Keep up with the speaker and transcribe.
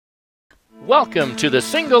Welcome to the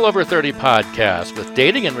Single Over 30 podcast with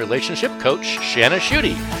dating and relationship coach Shanna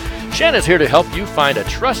Schutte. Shanna's here to help you find a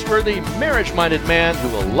trustworthy, marriage-minded man who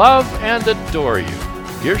will love and adore you.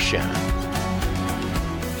 Here's Shanna.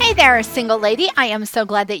 Hey there, single lady. I am so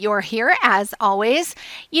glad that you're here, as always.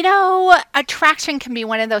 You know, attraction can be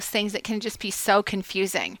one of those things that can just be so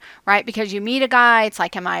confusing, right? Because you meet a guy, it's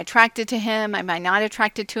like, am I attracted to him? Am I not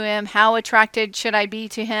attracted to him? How attracted should I be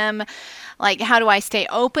to him? Like, how do I stay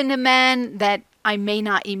open to men that I may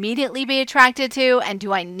not immediately be attracted to, and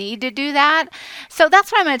do I need to do that? So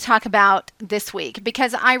that's what I'm going to talk about this week,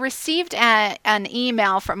 because I received an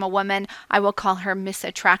email from a woman. I will call her Miss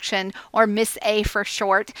Attraction, or Miss A for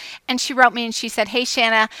short, and she wrote me and she said, "Hey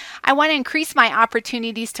Shanna, I want to increase my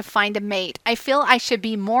opportunities to find a mate. I feel I should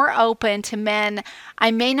be more open to men I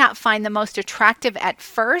may not find the most attractive at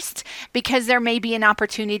first, because there may be an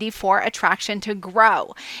opportunity for attraction to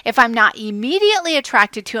grow. If I'm not immediately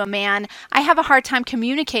attracted to a man, I have a hard time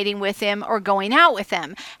communicating with him or going out with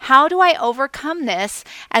him. How do I overcome this,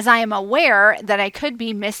 as I am aware that I could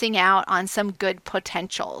be missing out on some good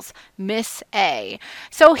potentials?" Miss A.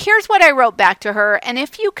 So here's what I wrote back to her, and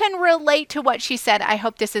if you can relate to what she said, I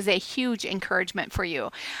hope this is a huge encouragement for you.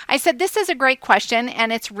 I said, this is a great question,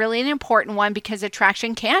 and it's really an important one because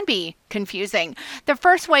attraction can be confusing. The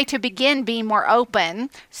first way to begin being more open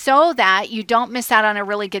so that you don't miss out on a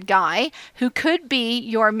really good guy who could be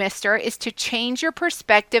your mister is to change your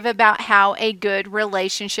perspective about how a good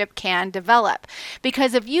relationship can develop.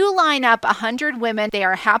 Because if you line up 100 women, they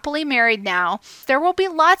are happily married now, there will be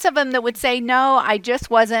lots of them that would say, no, I just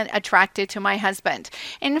wasn't attracted to my husband.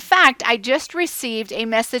 In fact, I just received a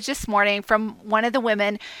message this morning from one of the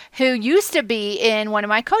women who used to be in one of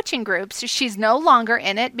my coaching groups. She's no longer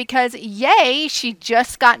in it because yay, she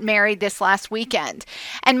just got married this last weekend.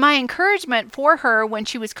 And my encouragement for her when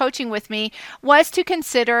she was coaching with me was to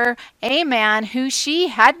consider a man who she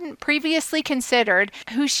hadn't previously considered,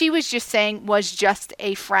 who she was just saying was just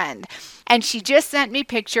a friend. And she just sent me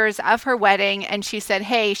pictures of her wedding, and she said,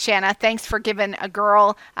 "Hey, Shanna, thanks for giving a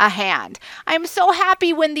girl a hand." I'm so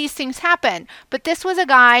happy when these things happen. But this was a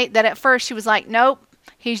guy that at first she was like, nope,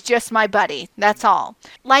 he's just my buddy. That's all.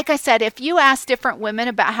 Like I said, if you ask different women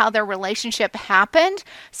about how their relationship happened,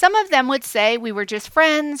 some of them would say we were just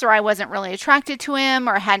friends, or I wasn't really attracted to him,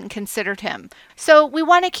 or hadn't considered him. So we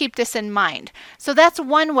want to keep this in mind. So that's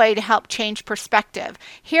one way to help change perspective.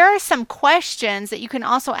 Here are some questions that you can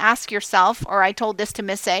also ask yourself, or I told this to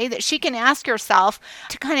Miss A, that she can ask herself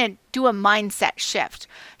to kind of do a mindset shift.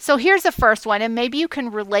 So here's the first one, and maybe you can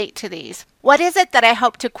relate to these. What is it that I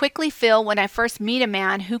hope to quickly feel when I first meet a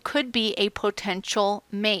man who could be a potential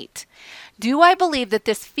mate? Do I believe that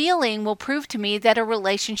this feeling will prove to me that a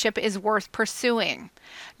relationship is worth pursuing?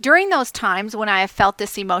 During those times when I have felt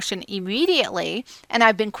this emotion immediately, and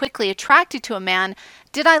I've been quickly attracted to a man,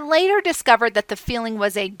 did I later discover that the feeling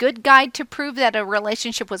was a good guide to prove that a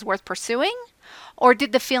relationship was worth pursuing? Or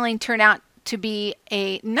did the feeling turn out to be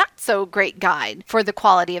a not so great guide for the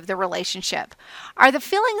quality of the relationship? Are the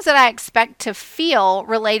feelings that I expect to feel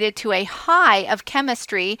related to a high of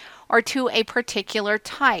chemistry or to a particular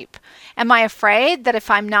type? Am I afraid that if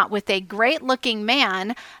I'm not with a great looking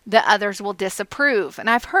man, that others will disapprove? And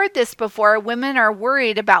I've heard this before. Women are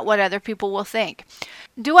worried about what other people will think.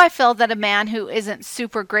 Do I feel that a man who isn't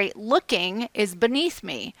super great looking is beneath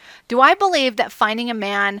me? Do I believe that finding a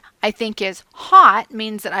man I think is hot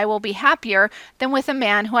means that I will be happier than with a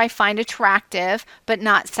man who I find attractive but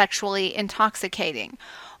not sexually intoxicating?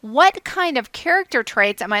 What kind of character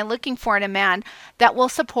traits am I looking for in a man that will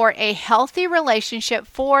support a healthy relationship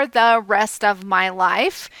for the rest of my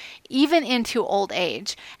life, even into old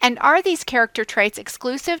age? And are these character traits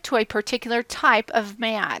exclusive to a particular type of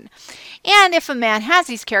man? And if a man has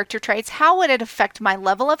these character traits, how would it affect my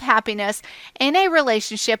level of happiness in a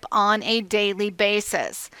relationship on a daily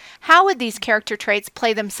basis? How would these character traits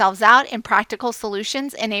play themselves out in practical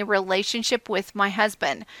solutions in a relationship with my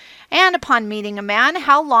husband? And upon meeting a man,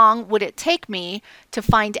 how long would it take me to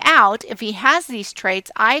find out if he has these traits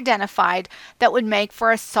identified that would make for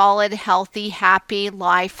a solid, healthy, happy,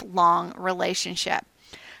 lifelong relationship?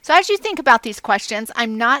 So as you think about these questions,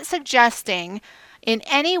 I'm not suggesting in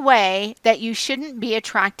any way that you shouldn't be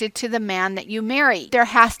attracted to the man that you marry. There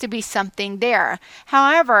has to be something there.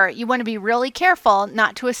 However, you want to be really careful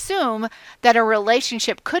not to assume that a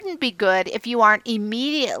relationship couldn't be good if you aren't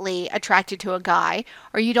immediately attracted to a guy,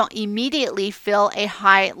 or you don't immediately feel a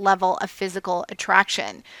high level of physical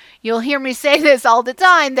attraction. You'll hear me say this all the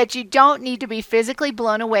time, that you don't need to be physically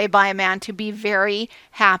blown away by a man to be very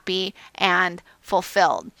happy and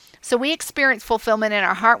fulfilled. So we experience fulfillment in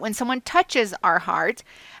our heart when someone touches our heart,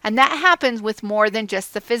 and that happens with more than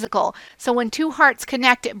just the physical. So when two hearts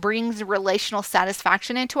connect, it brings relational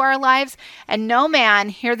satisfaction into our lives, and no man,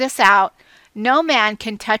 hear this out, no man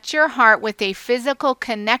can touch your heart with a physical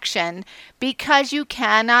connection because you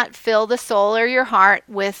cannot fill the soul or your heart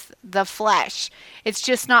with the flesh. It's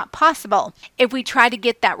just not possible. If we try to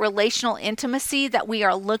get that relational intimacy that we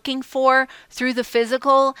are looking for through the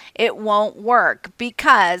physical, it won't work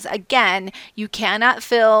because, again, you cannot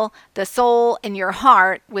fill the soul and your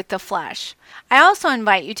heart with the flesh. I also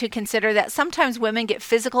invite you to consider that sometimes women get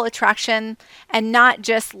physical attraction and not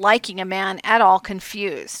just liking a man at all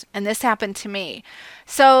confused. And this happened to me.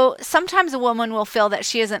 So sometimes a woman will feel that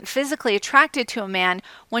she isn't physically attracted to a man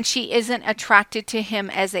when she isn't attracted to him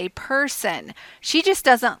as a person. She just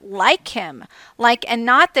doesn't like him. And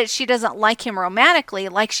not that she doesn't like him romantically,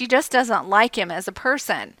 she just doesn't like him as a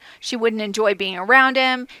person. She wouldn't enjoy being around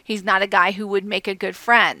him. He's not a guy who would make a good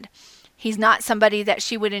friend. He's not somebody that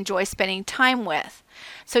she would enjoy spending time with.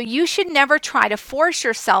 So you should never try to force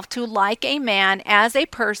yourself to like a man as a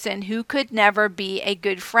person who could never be a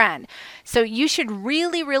good friend. So you should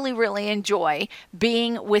really, really, really enjoy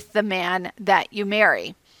being with the man that you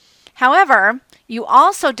marry. However, you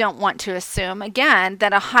also don't want to assume, again,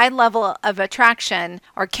 that a high level of attraction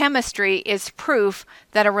or chemistry is proof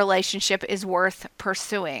that a relationship is worth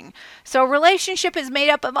pursuing. So a relationship is made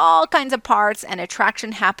up of all kinds of parts, and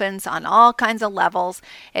attraction happens on all kinds of levels.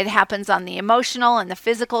 It happens on the emotional and the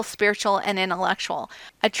physical, spiritual, and intellectual.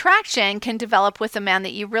 Attraction can develop with a man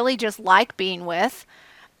that you really just like being with,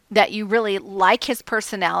 that you really like his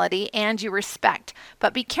personality and you respect.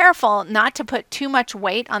 But be careful not to put too much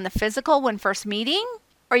weight on the physical when first meeting,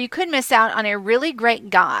 or you could miss out on a really great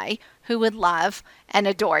guy who would love and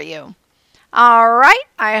adore you. All right,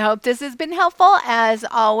 I hope this has been helpful. As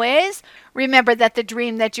always, remember that the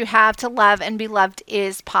dream that you have to love and be loved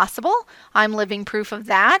is possible. I'm living proof of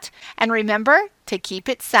that. And remember to keep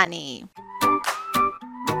it sunny.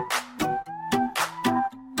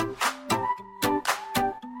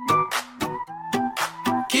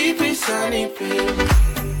 Keep it sunny,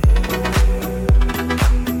 baby.